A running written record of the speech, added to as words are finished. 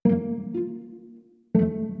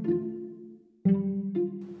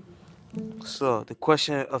So, the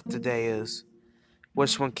question of today is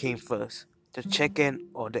which one came first, the chicken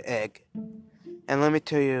or the egg? And let me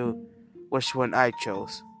tell you which one I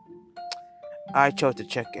chose. I chose the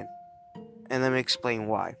chicken, and let me explain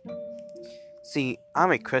why. See,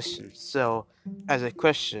 I'm a Christian, so as a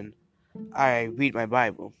Christian, I read my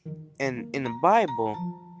Bible. And in the Bible,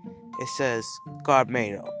 it says God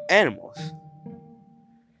made animals.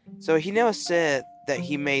 So he never said that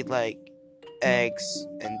he made like eggs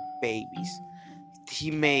and babies.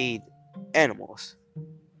 He made animals.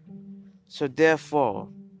 So therefore,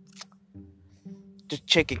 the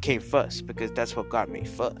chicken came first because that's what God made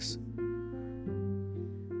first.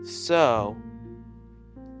 So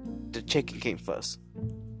the chicken came first.